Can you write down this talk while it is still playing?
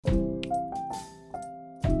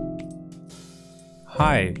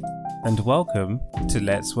Hi, and welcome to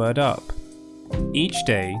Let's Word Up. Each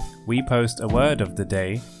day, we post a word of the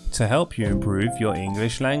day to help you improve your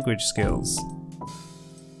English language skills.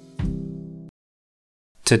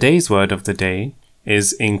 Today's word of the day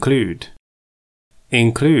is include.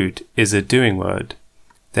 Include is a doing word,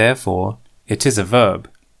 therefore, it is a verb.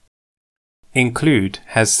 Include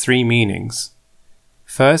has three meanings.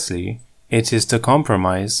 Firstly, it is to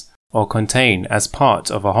comprise or contain as part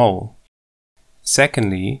of a whole.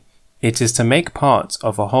 Secondly, it is to make part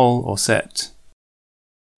of a whole or set.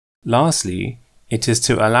 Lastly, it is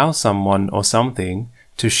to allow someone or something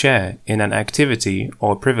to share in an activity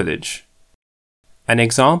or privilege. An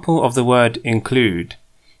example of the word include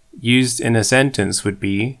used in a sentence would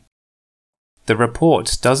be: the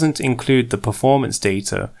report doesn't include the performance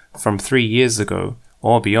data from 3 years ago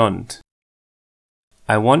or beyond.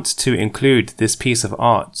 I want to include this piece of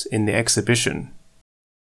art in the exhibition.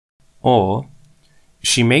 Or,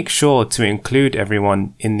 she makes sure to include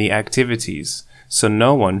everyone in the activities so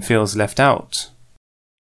no one feels left out.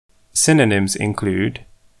 Synonyms include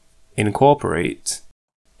incorporate,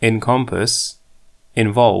 encompass,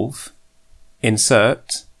 involve,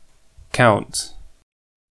 insert, count.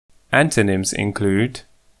 Antonyms include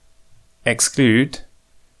exclude,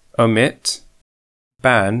 omit,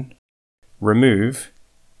 ban, remove,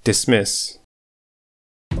 dismiss.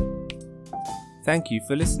 Thank you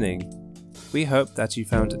for listening. We hope that you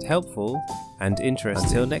found it helpful and interesting.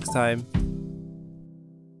 Until next time.